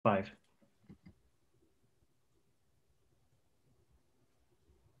Five.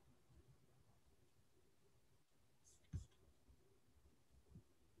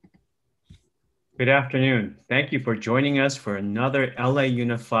 Good afternoon. Thank you for joining us for another LA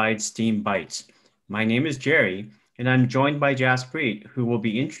Unified STEAM Bytes. My name is Jerry, and I'm joined by Jaspreet, who will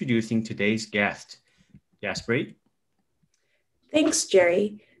be introducing today's guest. Jaspreet? Thanks,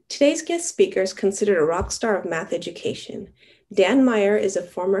 Jerry. Today's guest speaker is considered a rock star of math education. Dan Meyer is a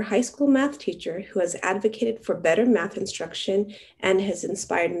former high school math teacher who has advocated for better math instruction and has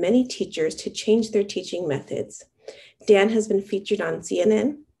inspired many teachers to change their teaching methods. Dan has been featured on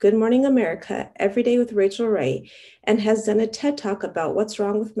CNN, Good Morning America, Every Day with Rachel Ray, and has done a TED Talk about what's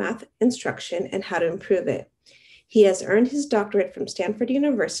wrong with math instruction and how to improve it. He has earned his doctorate from Stanford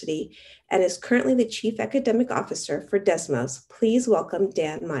University and is currently the Chief Academic Officer for Desmos. Please welcome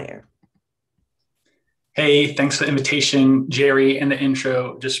Dan Meyer. Hey, thanks for the invitation, Jerry, and the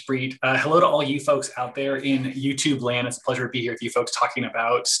intro, Jaspreet. Hello to all you folks out there in YouTube land. It's a pleasure to be here with you folks talking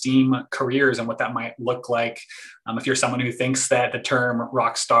about STEAM careers and what that might look like. If you're someone who thinks that the term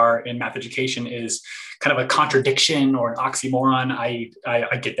rock star in math education is kind of a contradiction or an oxymoron,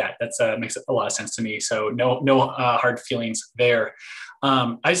 I get that. That makes a lot of sense to me. So no hard feelings there.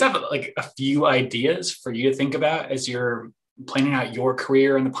 I just have like a few ideas for you to think about as you're planning out your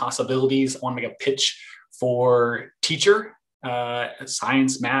career and the possibilities. I want to make a pitch for teacher,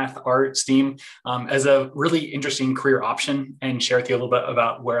 science, math, art, STEAM, as a really interesting career option, and share with you a little bit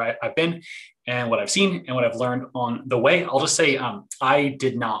about where I've been and what I've seen and what I've learned on the way. I'll just say I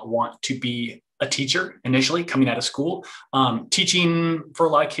did not want to be a teacher initially coming out of school. Teaching for a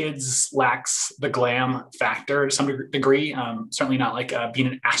lot of kids lacks the glam factor to some degree, certainly not like being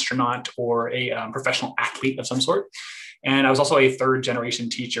an astronaut or a professional athlete of some sort. And I was also a third generation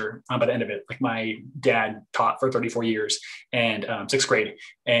teacher by the end of it. Like my dad taught for 34 years and sixth grade.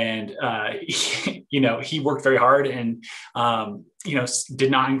 And, he worked very hard and,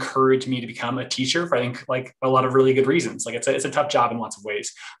 did not encourage me to become a teacher for, I think, like a lot of really good reasons. Like it's a tough job in lots of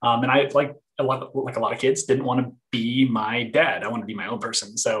ways. And I like a lot of kids didn't want to be my dad. I wanted to be my own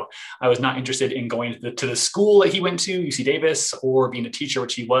person. So I was not interested in going to the school that he went to, UC Davis, or being a teacher,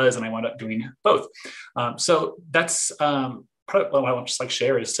 which he was. And I wound up doing both. So that's part of what I want to just like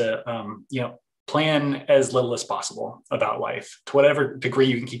share is to, plan as little as possible about life to whatever degree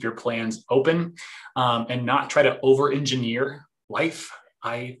you can keep your plans open and not try to over-engineer life.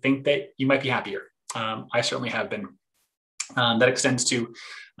 I think that you might be happier. I certainly have been. That extends to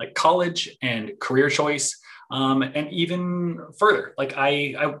like college and career choice, and even further. Like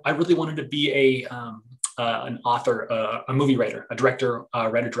I really wanted to be an author, a movie writer, a director,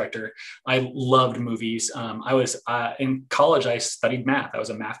 writer-director. I loved movies. I was in college. I studied math. I was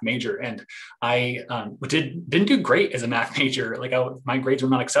a math major, and I didn't do great as a math major. Like my grades were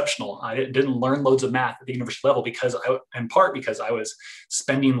not exceptional. I didn't learn loads of math at the university level in part because I was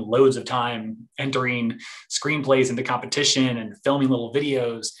spending loads of time entering screenplays into competition and filming little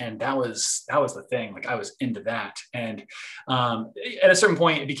videos, and that was the thing. Like I was into that, and at a certain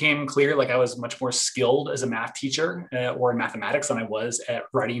point, it became clear like I was much more skilled as a math teacher or in mathematics than I was at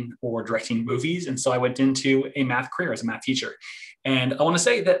writing or directing movies. And so I went into a math career as a math teacher. And I want to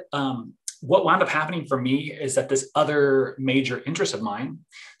say that what wound up happening for me is that this other major interest of mine,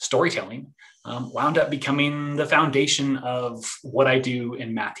 storytelling, wound up becoming the foundation of what I do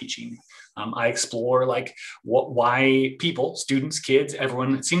in math teaching. I explore like why people, students, kids,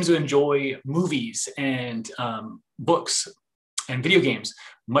 everyone seems to enjoy movies and books and video games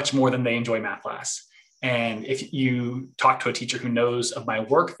much more than they enjoy math class. And if you talk to a teacher who knows of my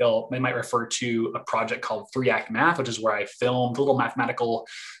work, they might refer to a project called 3-Act Math, which is where I filmed little mathematical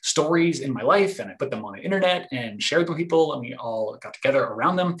stories in my life and I put them on the internet and shared them with people, and we all got together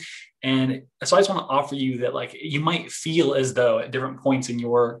around them. And so I just want to offer you that like you might feel as though at different points in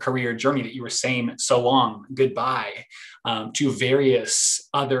your career journey that you were saying so long goodbye to various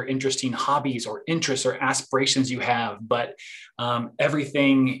other interesting hobbies or interests or aspirations you have, but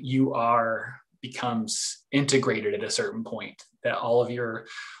everything you are becomes integrated at a certain point, that all of your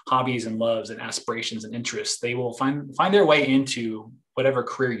hobbies and loves and aspirations and interests, they will find their way into whatever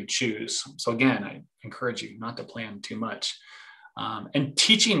career you choose. So again, I encourage you not to plan too much. And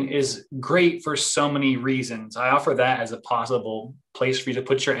teaching is great for so many reasons. I offer that as a possible place for you to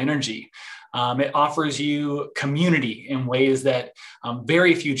put your energy. It offers you community in ways that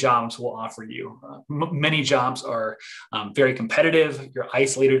very few jobs will offer you. Many jobs are very competitive. You're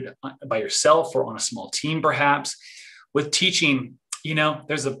isolated by yourself or on a small team, perhaps. With teaching,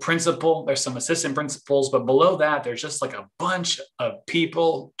 there's a principal, there's some assistant principals, but below that, there's just like a bunch of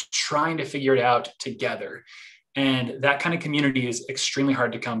people trying to figure it out together. And that kind of community is extremely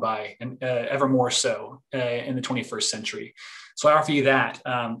hard to come by, and ever more so in the 21st century. So I offer you that.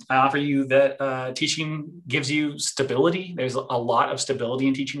 I offer you that teaching gives you stability. There's a lot of stability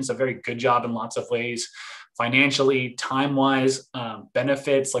in teaching. It's a very good job in lots of ways, financially, time-wise,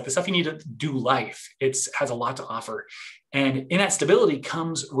 benefits, like the stuff you need to do life. It has a lot to offer. And in that stability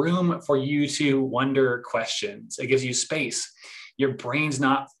comes room for you to wonder questions. It gives you space. Your brain's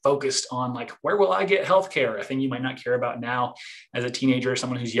not focused on like, where will I get healthcare? A thing you might not care about now as a teenager or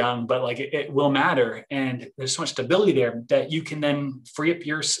someone who's young, but like it will matter. And there's so much stability there that you can then free up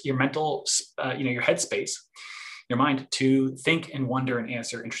your mental, your headspace, your mind to think and wonder and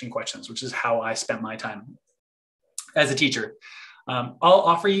answer interesting questions, which is how I spent my time as a teacher. I'll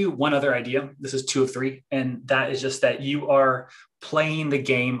offer you one other idea. This is 2 of 3. And that is just that you are playing the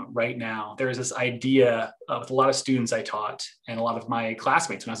game right now. There is this idea with a lot of students I taught and a lot of my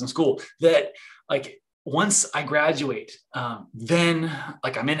classmates when I was in school that like, once I graduate, then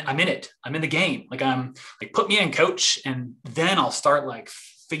like I'm in it. I'm in the game. Like I'm like, put me in, coach. And then I'll start like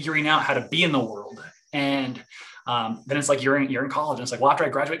figuring out how to be in the world. And then it's like, you're in college. And it's like, well, after I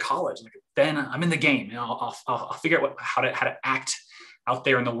graduate college, like, then I'm in the game. You know, I'll figure out how to act out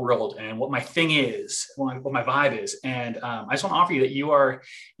there in the world and what my thing is, what my vibe is. And I just want to offer you that you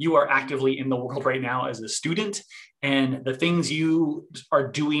are actively in the world right now as a student, and the things you are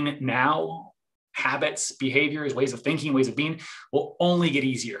doing now, habits, behaviors, ways of thinking, ways of being, will only get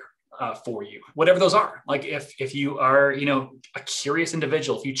easier for you, whatever those are. Like if you are, a curious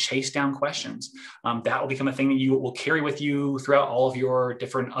individual, if you chase down questions, that will become a thing that you will carry with you throughout all of your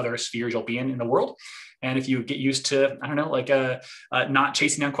different other spheres you'll be in the world. And if you get used to, not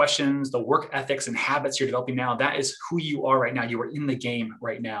chasing down questions, the work ethics and habits you're developing now, that is who you are right now. You are in the game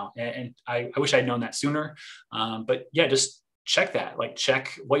right now. And I wish I'd known that sooner. But yeah, just check that,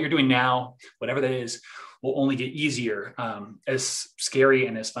 check what you're doing now, whatever that is, will only get easier, as scary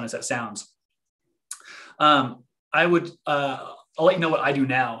and as fun as that sounds. I'll let you know what I do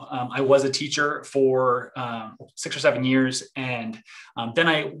now. I was a teacher for 6 or 7 years. And then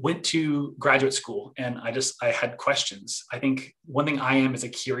I went to graduate school and I had questions. I think one thing I am is a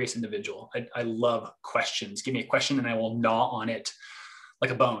curious individual. I love questions. Give me a question and I will gnaw on it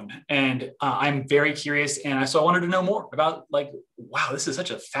like a bone. And I'm very curious. And so I wanted to know more about wow, this is such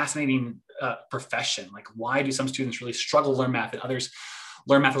a fascinating profession. Like, why do some students really struggle to learn math and others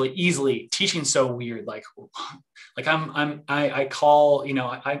learn math really easily? Teaching's so weird. I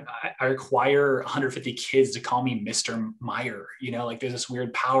require 150 kids to call me Mr. Meyer, there's this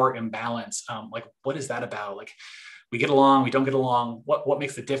weird power imbalance. What is that about? We get along, we don't get along. What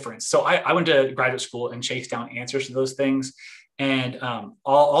makes the difference? So I went to graduate school and chased down answers to those things. And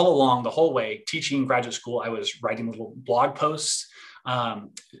all along the whole way, teaching graduate school, I was writing little blog posts,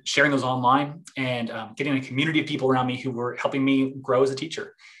 sharing those online, and getting a community of people around me who were helping me grow as a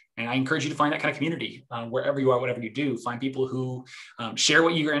teacher. And I encourage you to find that kind of community wherever you are, whatever you do. Find people who share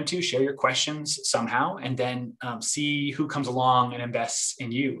what you're into, share your questions somehow, and then see who comes along and invests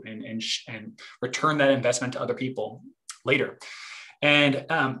in you and return that investment to other people later. And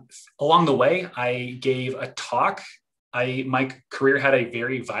along the way, I gave a talk. My career had a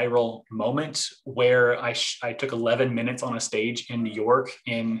very viral moment where I took 11 minutes on a stage in New York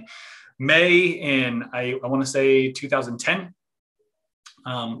in May I want to say 2010,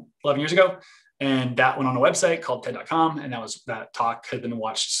 11 years ago. And that went on a website called TED.com. And that talk had been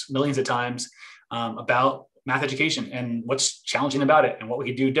watched millions of times about math education and what's challenging about it and what we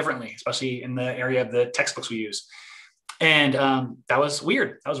could do differently, especially in the area of the textbooks we use. And that was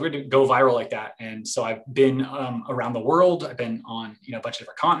weird. That was weird to go viral like that. And so I've been around the world. I've been on a bunch of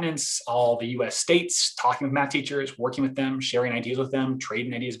different continents, all the US states, talking with math teachers, working with them, sharing ideas with them,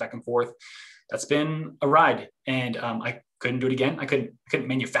 trading ideas back and forth. That's been a ride. And I couldn't do it again. I couldn't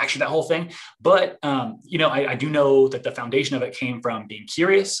manufacture that whole thing. But, I do know that the foundation of it came from being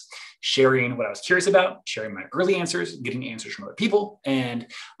curious, sharing what I was curious about, sharing my early answers, getting answers from other people, and,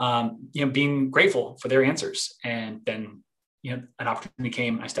 being grateful for their answers. And then, an opportunity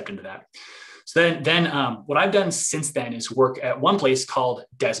came, I stepped into that. So then what I've done since then is work at one place called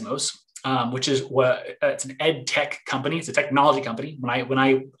Desmos, which is it's an ed tech company. It's a technology company. When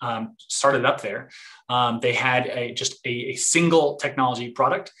I started up there, they had just a single technology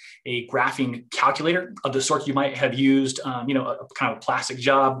product, a graphing calculator of the sort you might have used, a kind of a plastic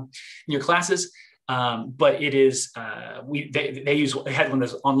job in your classes. But it is, they had one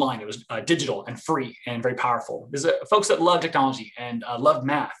that's online. It was digital and free and very powerful. There's folks that love technology and love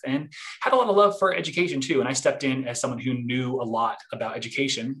math and had a lot of love for education too. And I stepped in as someone who knew a lot about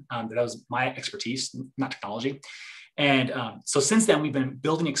education. That was my expertise, not technology. And so since then, we've been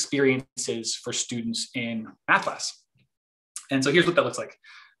building experiences for students in math class. And so here's what that looks like,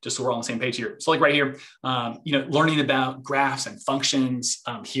 just so we're all on the same page here. So like right here, learning about graphs and functions.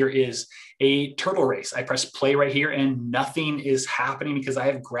 Here is a turtle race. I press play right here and nothing is happening because I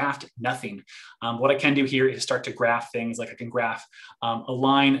have graphed nothing. What I can do here is start to graph things, like I can graph a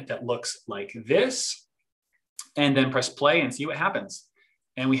line that looks like this, and then press play and see what happens.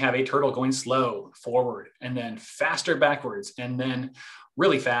 And we have a turtle going slow forward and then faster backwards and then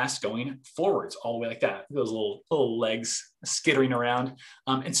really fast going forwards all the way like that. Those little legs skittering around.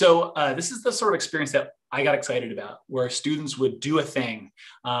 And so this is the sort of experience that I got excited about, where students would do a thing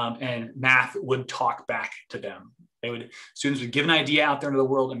and math would talk back to them. Students would give an idea out there into the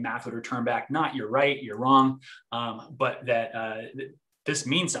world and math would return back, not you're right, you're wrong, but that this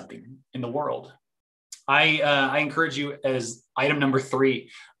means something in the world. I encourage you, as item number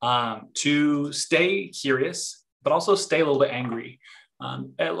 3, to stay curious, but also stay a little bit angry.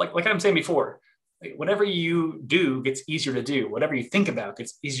 Like I'm saying before, whatever you do gets easier to do. Whatever you think about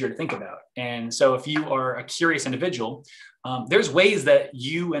gets easier to think about. And so if you are a curious individual, there's ways that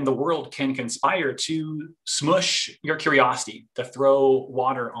you and the world can conspire to smush your curiosity, to throw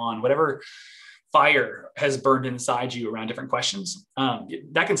water on whatever fire has burned inside you around different questions.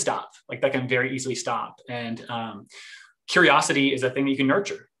 That can stop, like that can very easily stop. And curiosity is a thing that you can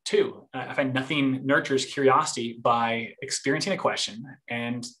nurture too. I find nothing nurtures curiosity by experiencing a question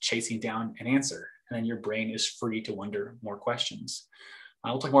and chasing down an answer. And then your brain is free to wonder more questions.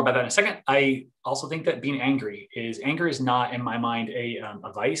 We'll talk more about that in a second. I also think that anger is not, in my mind,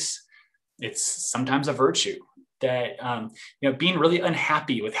 a vice. It's sometimes a virtue. That being really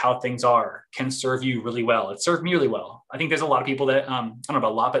unhappy with how things are can serve you really well. It served me really well. I think there's a lot of people that I don't know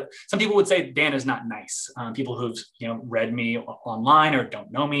about a lot, but some people would say Dan is not nice. People who've read me online or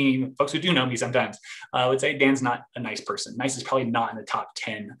don't know me, folks who do know me sometimes would say Dan's not a nice person. Nice is probably not in the top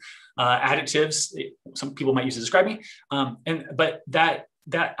 10 adjectives some people might use to describe me. But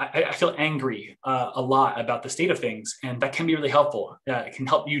I feel angry a lot about the state of things, and that can be really helpful. It can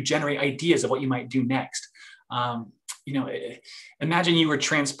help you generate ideas of what you might do next. Imagine you were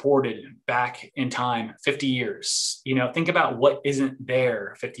transported back in time 50 years. Think about what isn't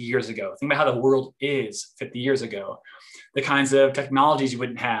there 50 years ago. Think about how the world is 50 years ago. The kinds of technologies you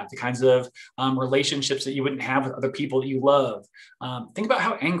wouldn't have, the kinds of relationships that you wouldn't have with other people that you love. Think about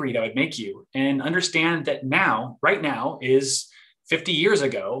how angry that would make you, and understand that right now is 50 years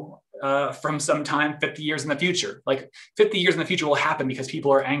ago from sometime 50 years in the future. Like 50 years in the future will happen because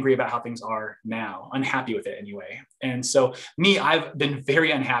people are angry about how things are now, unhappy with it anyway. And so I've been very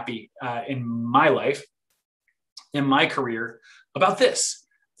unhappy in my life, in my career, about this,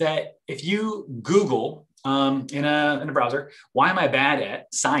 that if you Google in a browser, why am I bad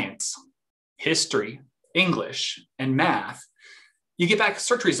at science, history, English, and math, you get back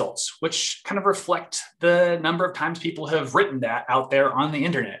search results, which kind of reflect the number of times people have written that out there on the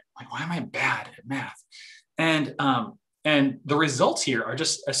internet. Like, why am I bad at math? And the results here are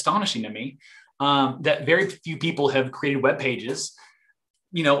just astonishing to me, that very few people have created web pages,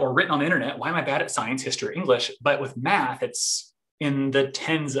 or written on the internet. Why am I bad at science, history, or English? But with math, it's in the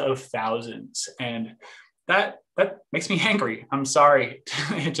tens of thousands. And that makes me angry. I'm sorry.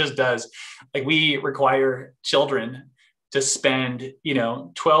 It just does. Like, we require children to spend,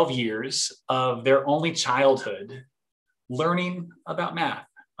 12 years of their only childhood learning about math,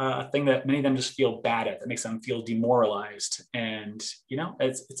 a thing that many of them just feel bad at, that makes them feel demoralized. And,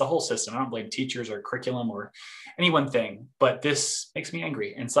 it's a whole system. I don't blame teachers or curriculum or any one thing, but this makes me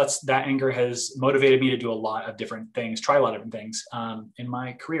angry. And so that anger has motivated me to do a lot of different things, try a lot of different things in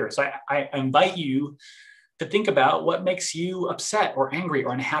my career. So I invite you to think about what makes you upset or angry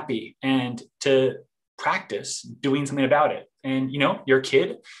or unhappy, and to practice doing something about it. And you're a kid.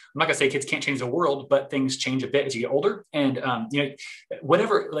 I'm not gonna say kids can't change the world, but things change a bit as you get older. And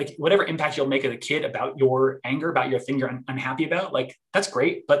whatever impact you'll make as a kid about your anger, about your thing you're unhappy about, like, that's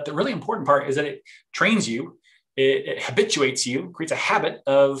great. But the really important part is that it trains you, it habituates you, creates a habit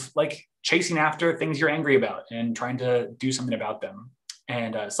of like chasing after things you're angry about and trying to do something about them.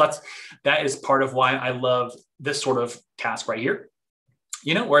 And so that is part of why I love this sort of task right here.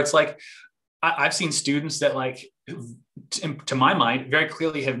 Where it's like, I've seen students that, like, to my mind, very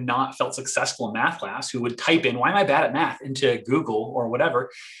clearly have not felt successful in math class, who would type in, why am I bad at math, into Google or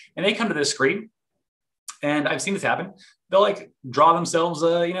whatever. And they come to this screen, and I've seen this happen. They'll like draw themselves,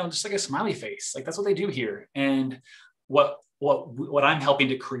 just like a smiley face. Like, that's what they do here. And what I'm helping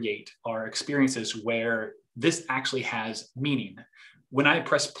to create are experiences where this actually has meaning. When I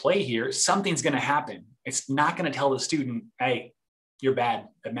press play here, something's going to happen. It's not going to tell the student, hey, you're bad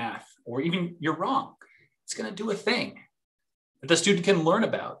at math, or even you're wrong. it's going to do a thing that the student can learn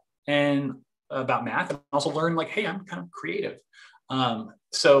about and about math, and also learn like, hey, I'm kind of creative.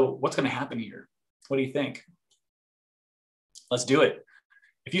 So what's going to happen here? What do you think? Let's do it.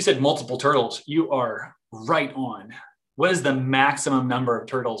 If you said multiple turtles, you are right on. What is the maximum number of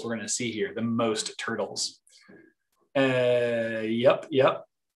turtles we're going to see here? The most turtles. Yep.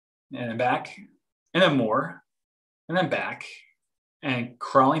 And then back, and then more, and then back, and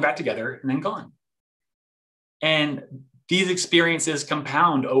crawling back together, and then gone. And these experiences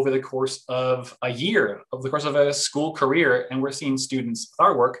compound over the course of a year, over the course of a school career, and we're seeing students with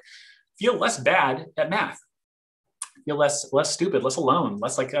our work feel less bad at math, feel less stupid, less alone,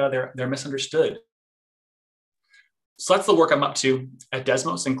 less like they're misunderstood. So that's the work I'm up to at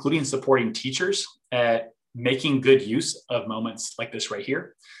Desmos, including supporting teachers at making good use of moments like this right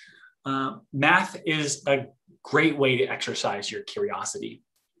here. Math is a great way to exercise your curiosity.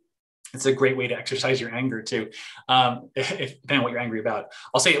 It's a great way to exercise your anger too, depending on what you're angry about.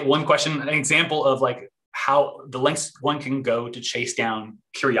 I'll say one question, an example of like how the lengths one can go to chase down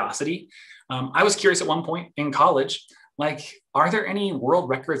curiosity. I was curious at one point in college, like, are there any world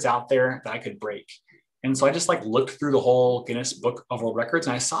records out there that I could break? And so I just like looked through the whole Guinness Book of World Records,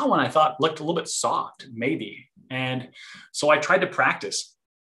 and I saw one I thought looked a little bit soft, maybe. And so I tried to practice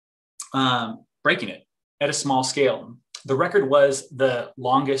breaking it at a small scale. The record was the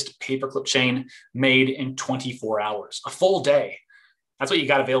longest paperclip chain made in 24 hours, a full day. That's what you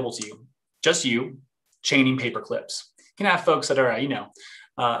got available to you. Just you chaining paper clips. You can have folks that are,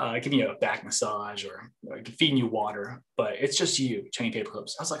 giving you a back massage or feeding you water, but it's just you chaining paper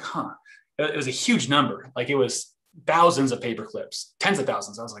clips. I was like, It was a huge number. Like, it was thousands of paper clips, tens of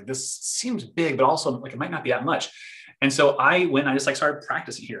thousands. I was like, this seems big, but also like it might not be that much. And so I went, I just like started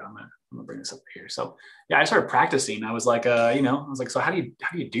practicing here. I'm gonna bring this up here. So yeah, I started practicing. I was like, I was like, so how do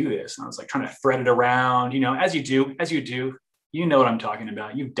you do this? And I was like trying to thread it around, as you do, you know what I'm talking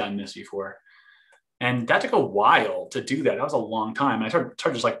about. You've done this before. And that took a while to do that. That was a long time. I started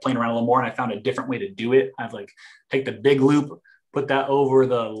just like playing around a little more, and I found a different way to do it. I'd like take the big loop, put that over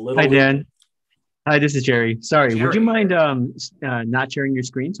the little Hi, loop. Dan. Hi, this is Jerry. Sorry, Jerry. would you mind not sharing your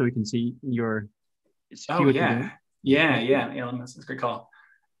screen so we can see your? Oh yeah. That's a great call.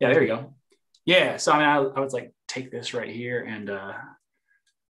 Yeah, there you go. Yeah, so I would like take this right here and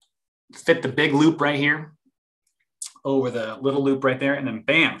fit the big loop right here over the little loop right there, and then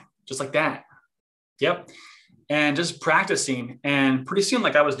bam, just like that. Yep. And just practicing, and pretty soon,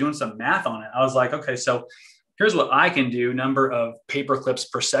 like, I was doing some math on it. I was like, okay, so here's what I can do, number of paper clips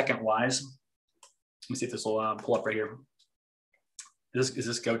per second wise. Let me see if this will pull up right here. Is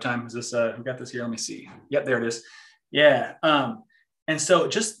this go time? Is this, we got this here? Let me see. Yep, there it is. Yeah. And so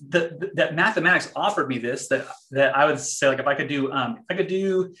just that mathematics offered me this, that I would say, like, if I could do,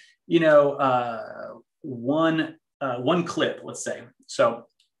 one clip, let's say. So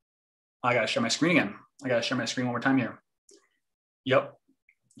I got to share my screen again. I got to share my screen one more time here. Yep.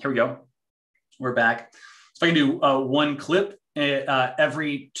 Here we go. We're back. So I can do one clip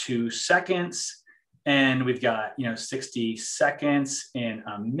every 2 seconds. And we've got, 60 seconds in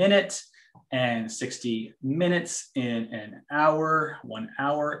a minute, and 60 minutes in an hour, 1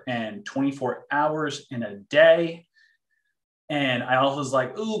 hour, and 24 hours in a day. And I also was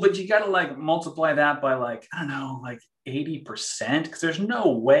like, ooh, but you got to like multiply that by like, I don't know, like 80%, because there's no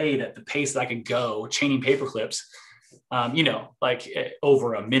way that the pace that I could go chaining paper clips, like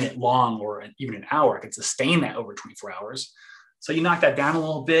over a minute long or even an hour, I could sustain that over 24 hours. So you knock that down a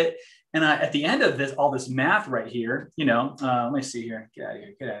little bit. And at the end of this, all this math right here, let me see here. Get out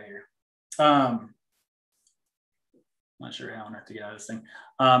of here. I'm not sure how on earth to get out of this thing.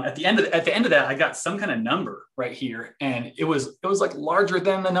 At the end of that, I got some kind of number right here, and it was like larger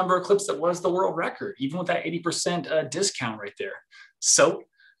than the number of clips that was the world record, even with that 80% discount right there. So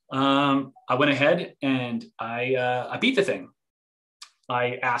I went ahead and I beat the thing.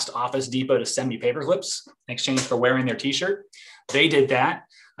 I asked Office Depot to send me paper clips in exchange for wearing their T-shirt. They did that.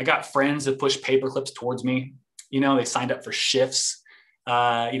 I got friends that pushed paper clips towards me. They signed up for shifts,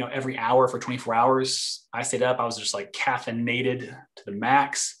 every hour for 24 hours. I stayed up. I was just like caffeinated to the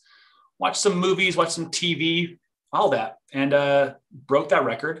max, watched some movies, watched some TV, all that, and broke that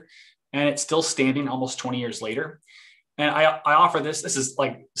record. And it's still standing almost 20 years later. And I offer this. This is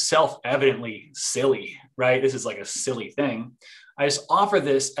like self-evidently silly, right? This is like a silly thing. I just offer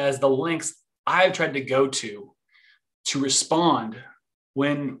this as the lengths I've tried to go to respond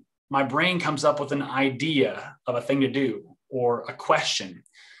when my brain comes up with an idea of a thing to do, or a question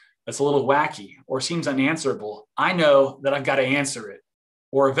that's a little wacky or seems unanswerable. I know that I've got to answer it,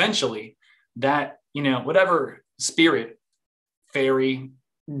 or eventually that, whatever spirit, fairy,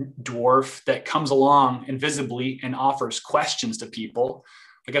 dwarf that comes along invisibly and offers questions to people.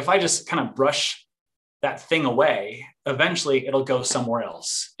 Like if I just kind of brush that thing away, eventually it'll go somewhere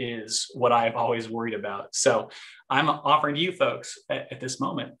else, is what I've always worried about. So I'm offering to you folks at this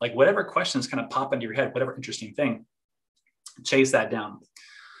moment, like whatever questions kind of pop into your head, whatever interesting thing, chase that down.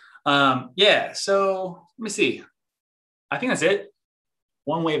 So let me see. I think that's it.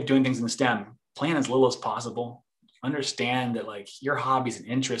 One way of doing things in STEM, plan as little as possible. Understand that like your hobbies and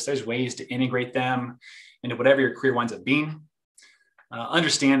interests, there's ways to integrate them into whatever your career winds up being.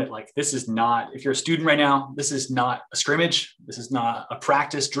 Understand that like this is not, if you're a student right now, this is not a scrimmage. This is not a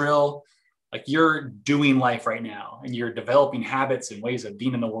practice drill. Like you're doing life right now and you're developing habits and ways of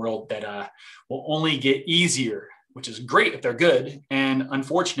being in the world that will only get easier, which is great if they're good and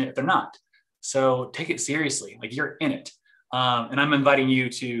unfortunate if they're not. So take it seriously, like you're in it. And I'm inviting you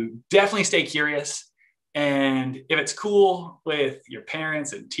to definitely stay curious. And if it's cool with your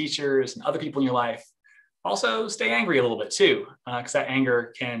parents and teachers and other people in your life, also stay angry a little bit too, because that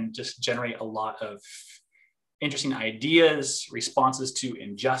anger can just generate a lot of interesting ideas, responses to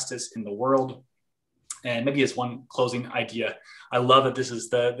injustice in the world. And maybe as one closing idea, I love that this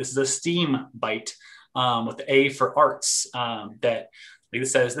is a STEAM bite with the A for arts. That like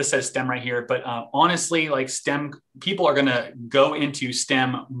this says STEM right here, but honestly, like STEM people are going to go into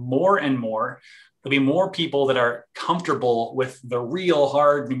STEM more and more. There'll be more people that are comfortable with the real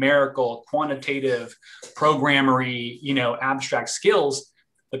hard numerical, quantitative, programmery, abstract skills.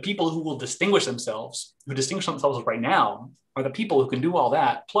 The people who will distinguish themselves right now are the people who can do all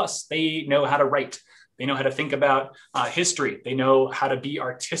that. Plus they know how to write. They know how to think about history. They know how to be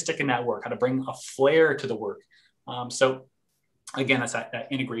artistic in that work, how to bring a flair to the work. So again, that's that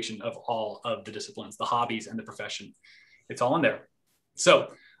integration of all of the disciplines, the hobbies and the profession. It's all in there.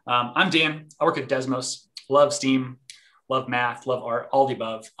 So I'm Dan. I work at Desmos. Love STEAM, love math, love art, all the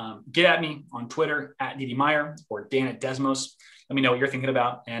above. Get at me on Twitter at @Meyer or Dan at Desmos. Let me know what you're thinking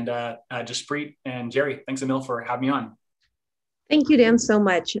about. And Jaspreet and Jerry, thanks a mil for having me on. Thank you, Dan, so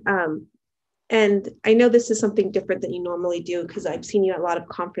much. And I know this is something different than you normally do because I've seen you at a lot of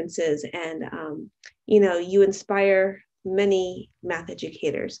conferences and, you inspire many math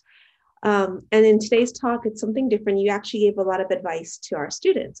educators. And in today's talk, it's something different. You actually gave a lot of advice to our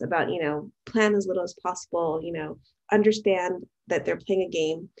students about, plan as little as possible, understand that they're playing a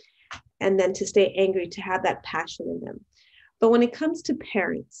game, and then to stay angry, to have that passion in them. But when it comes to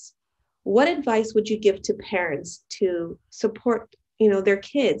parents, what advice would you give to parents to support, their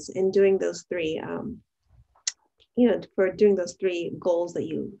kids in doing those three, for doing those three goals that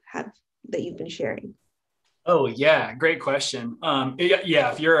you've been sharing? Oh yeah, great question.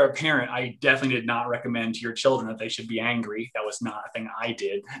 If you're a parent, I definitely did not recommend to your children that they should be angry. That was not a thing I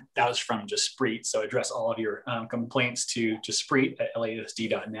did. That was from Jaspreet. So address all of your complaints to Jaspreet at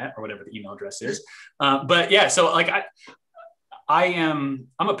lausd.net or whatever the email address is. But yeah, so like I'm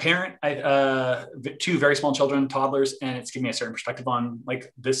a parent. I two very small children, toddlers, and it's given me a certain perspective on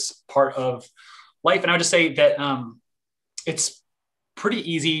like this part of life. And I would just say that it's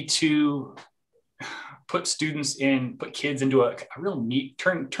pretty easy to put kids into a real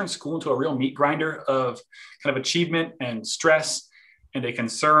turn school into a real meat grinder of kind of achievement and stress and a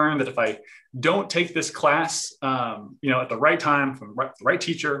concern that if I don't take this class, at the right time, from the right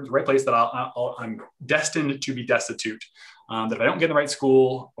teacher, the right place, that I'm destined to be destitute. That if I don't get in the right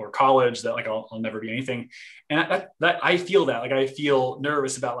school or college, that like I'll never be anything. And that I feel that, like I feel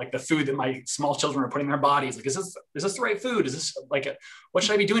nervous about like the food that my small children are putting in their bodies. Like, is this the right food? Is this like, what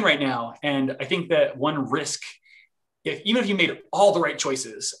should I be doing right now? And I think that one risk, even if you made all the right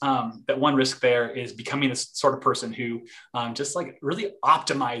choices, that one risk there is becoming this sort of person who just like really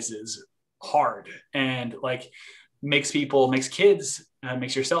optimizes hard and like makes kids,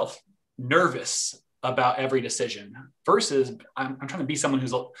 makes yourself nervous about every decision, versus I'm trying to be someone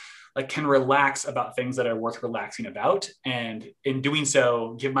who's like can relax about things that are worth relaxing about. And in doing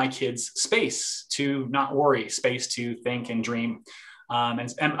so, give my kids space to not worry, space to think and dream.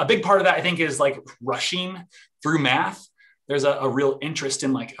 And a big part of that, I think, is like rushing through math. There's a real interest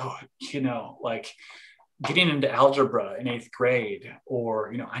in like, like getting into algebra in 8th grade,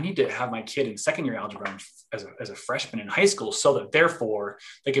 or, I need to have my kid in second year algebra as a freshman in high school, so that therefore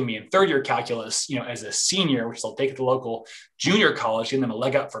they can be in third year calculus, as a senior, which they'll take at the local junior college, giving them a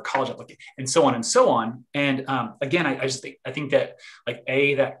leg up for college application, and so on and so on. And again, I think that like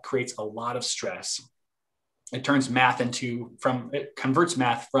that creates a lot of stress. It converts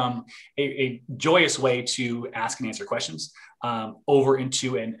math from a joyous way to ask and answer questions over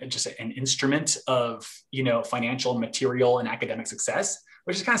into an instrument of, financial, material, and academic success,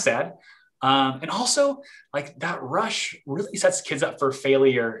 which is kind of sad. And also, like, that rush really sets kids up for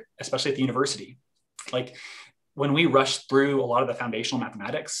failure, especially at the university. Like, when we rush through a lot of the foundational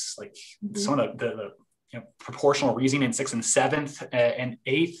mathematics, like some of the proportional reasoning in 6th and 7th and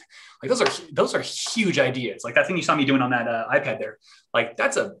 8th, like those are huge ideas. Like that thing you saw me doing on that iPad there, like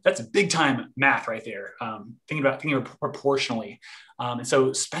that's a big time math right there. Thinking proportionally, and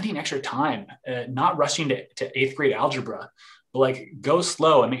so spending extra time, not rushing to 8th grade algebra, but like go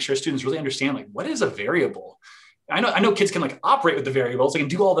slow and make sure students really understand like what is a variable. I know kids can like operate with the variables. They can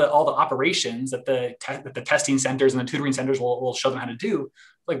do all the operations that the testing centers and the tutoring centers will show them how to do.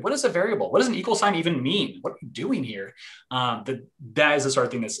 Like, what is a variable? What does an equal sign even mean? What are we doing here? That is the sort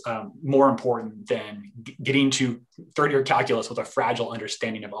of thing that's more important than getting to third-year calculus with a fragile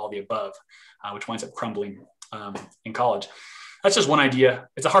understanding of all the above, which winds up crumbling in college. That's just one idea.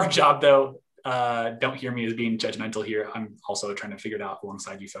 It's a hard job, though. Don't hear me as being judgmental here. I'm also trying to figure it out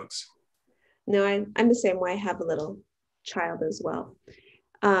alongside you folks. No, I'm the same way. I have a little child as well.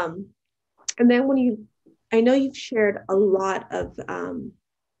 And then I know you've shared a lot of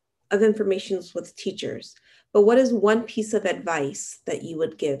information with teachers, but what is one piece of advice that you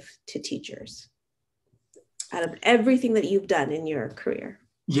would give to teachers out of everything that you've done in your career?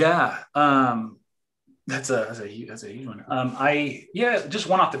 Yeah, that's a huge one. Just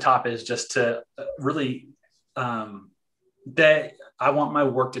one off the top is just to really that I want my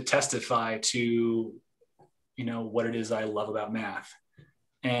work to testify to, what it is I love about math.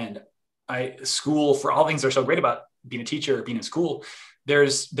 And school, for all things that are so great about being a teacher or being in school,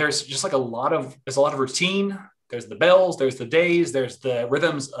 there's just like there's a lot of routine. There's the bells, there's the days, there's the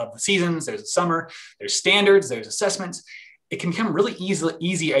rhythms of the seasons, there's the summer, there's standards, there's assessments. It can become really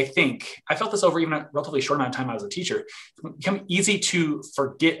easy, I think. I felt this over even a relatively short amount of time I was a teacher. It can become easy to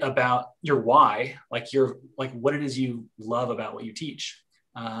forget about your why, like what it is you love about what you teach,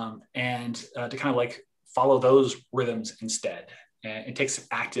 and to kind of like follow those rhythms instead. And it takes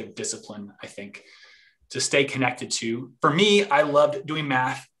active discipline, I think, to stay connected to. For me, I loved doing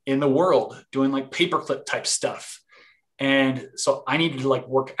math in the world, doing like paperclip type stuff. And so I needed to like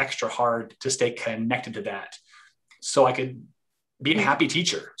work extra hard to stay connected to that, so I could be a happy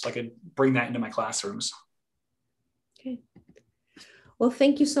teacher, so I could bring that into my classrooms. Okay. Well,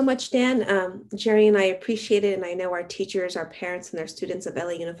 thank you so much, Dan. Jerry and I appreciate it, and I know our teachers, our parents, and their students of LA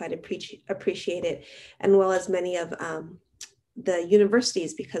Unified appreciate it, and well as many of the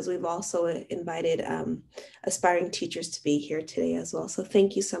universities, because we've also invited aspiring teachers to be here today as well. So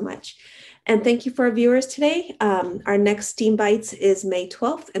thank you so much. And thank you for our viewers today. Our next STEAM Bytes is May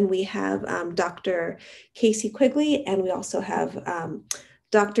 12th, and we have Dr. Casey Quigley, and we also have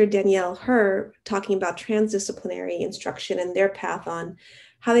Dr. Danielle Herr talking about transdisciplinary instruction and their path on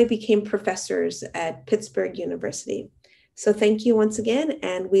how they became professors at Pittsburgh University. So thank you once again,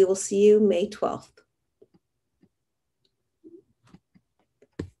 and we will see you May 12th.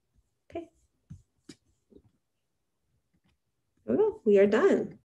 Okay. We are done.